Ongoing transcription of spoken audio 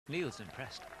Neil's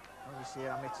impressed. As you see,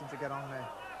 I'm itching to get on there.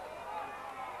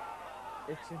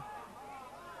 Itching.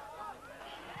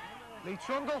 Lee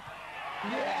Trundle.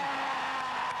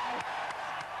 Yeah!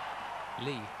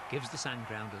 Lee gives the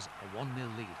Sandgrounders a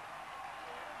 1-0 lead.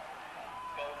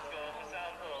 Goal score for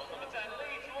Southport, number 10,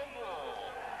 Lee Trundle.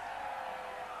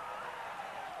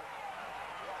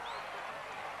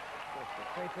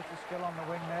 Great bit of skill on the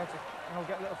wing there to,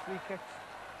 get little free kicks.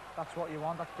 That's what you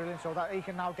want, that's brilliant. So that he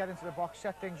can now get into the box,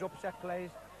 set things up, set plays,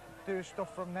 do his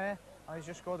stuff from there. And he's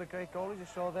just scored a great goal, as you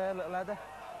saw there, little header.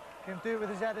 He can do it with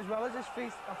his head as well as his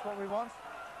feet, that's what we want.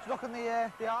 He's looking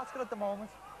the article at the moment,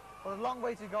 but a long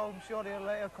way to go. I'm sure he'll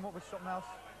later come up with something else.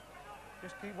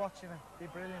 Just keep watching him, be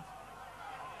brilliant.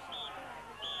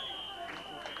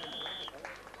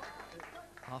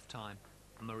 Half-time,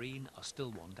 and Marine are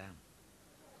still 1 down.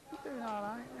 He's doing all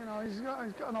right, he's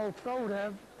got an old pro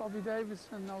there, Bobby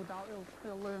Davidson, no doubt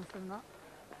he'll learn from that.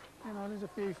 There's a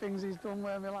few things he's done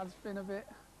where my lad's been a bit,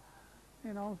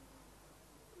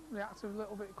 reacted a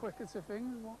little bit quicker to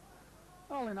things, but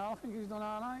all in all, I think he's done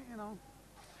all right, Where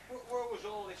was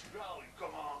all this growling?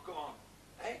 Come on.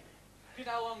 Hey, do you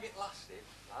know how long it lasted,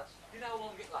 lads? Do you know how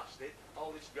long it lasted,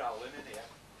 all this growling in here?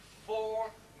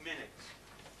 4 minutes.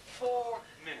 4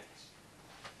 minutes.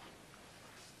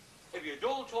 If you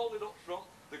don't hold it up front,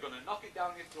 they're going to knock it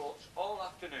down your throats all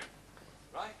afternoon,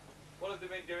 right? What have they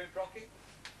been doing, Procky?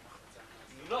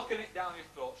 Knocking it down your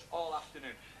throats all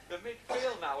afternoon. The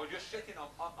midfield now are just sitting on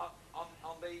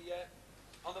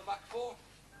the back four.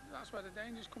 That's where the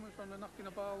danger's coming from. They're knocking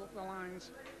the ball up the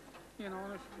lines.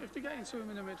 And if they get into him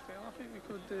in the midfield, I think we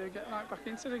could get right back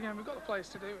into it again. We've got the players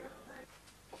to do it.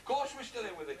 Of course we're still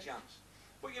in with a chance,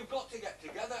 but you've got to get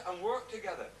together and work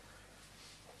together.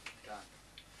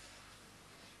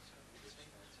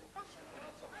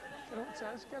 Get up,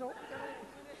 Tez, get up.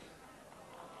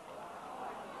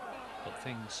 But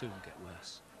things soon get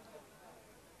worse.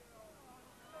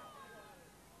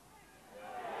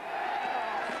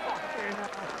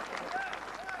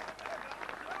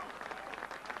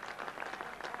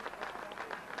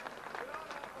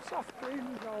 Soft clean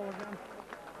goal again.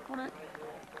 Wasn't it?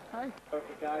 Hey?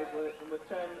 Okay, guys, number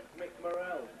 10, Mick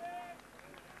Morrell.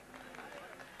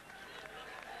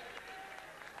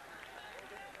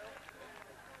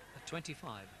 At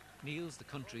 25, Neil's the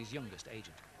country's youngest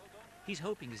agent. He's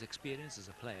hoping his experience as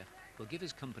a player will give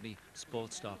his company,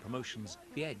 Sports Star Promotions,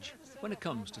 the edge when it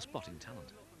comes to spotting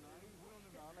talent.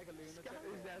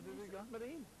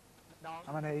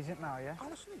 I'm an agent now, yeah.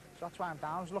 Honestly? So that's why I'm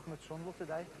down. I was looking at Trundle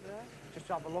today. Yeah. Just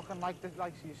to have a look and like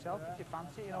yourself, if you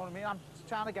fancy, you know what I mean? I'm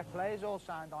trying to get players all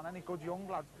signed on, any good young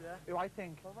lad who I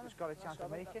think has got a chance to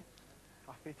make it.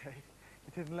 Happy day.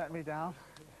 You didn't let me down.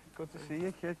 Good to see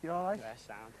you, kid. You all right? Yeah,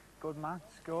 sound. Good man.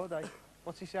 Scored, eh?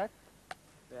 What's he said?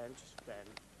 Just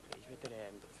pleased with the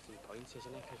 3 points,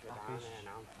 isn't it? Because we're down there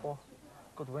now. Oh,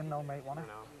 good win though, mate, wasn't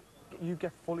it? You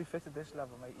get fully fit at this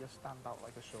level, mate, you'll stand out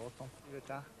like a sore thumb. With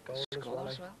that goal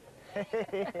as well.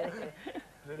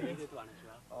 Brilliant. Needed one as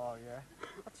well. Oh, yeah.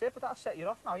 That's it, but that'll set you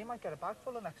off now. You might get a bag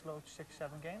full the next load, 6,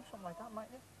 7 games, something like that,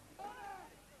 mightn't you?